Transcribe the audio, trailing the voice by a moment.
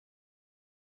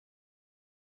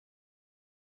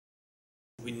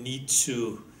We need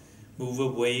to move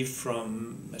away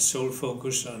from a sole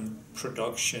focus on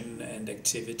production and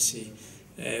activity.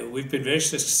 We've been very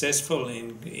successful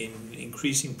in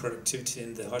increasing productivity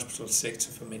in the hospital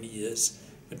sector for many years,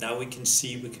 but now we can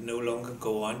see we can no longer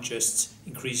go on just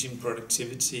increasing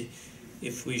productivity.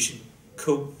 If we should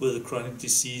cope with chronic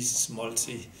diseases,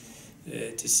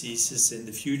 diseases in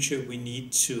the future, we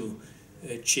need to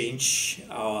change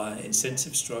our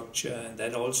incentive structure, and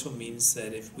that also means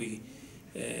that if we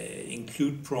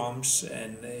include prompts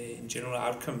and in general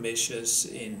outcome measures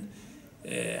in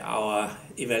our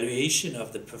evaluation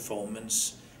of the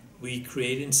performance, we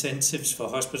create incentives for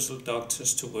hospital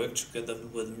doctors to work together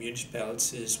with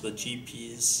municipalities, with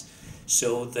GPs,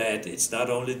 so that it's not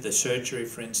only the surgery,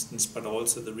 for instance, but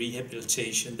also the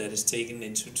rehabilitation that is taken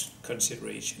into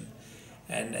consideration.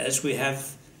 And as we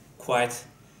have quite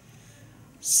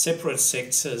separate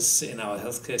sectors in our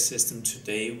healthcare system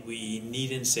today, we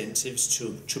need incentives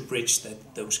to bridge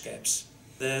those gaps.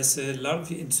 There's a lot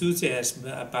of enthusiasm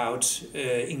about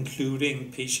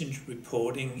including patient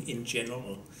reporting in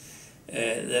general.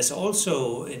 There's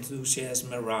also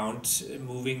enthusiasm around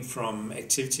moving from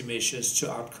activity measures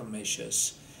to outcome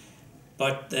measures.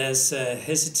 But there's a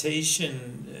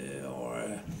hesitation or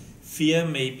a fear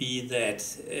maybe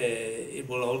that it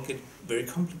will all get very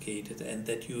complicated and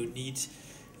that you need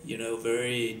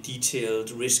very detailed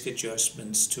risk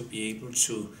adjustments to be able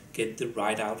to get the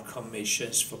right outcome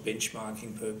measures for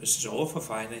benchmarking purposes or for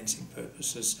financing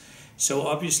purposes. So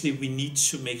obviously we need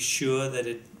to make sure that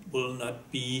it will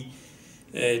not be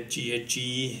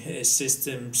GRG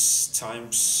systems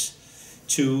times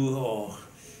 2 or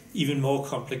even more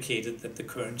complicated than the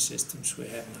current systems we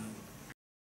have now.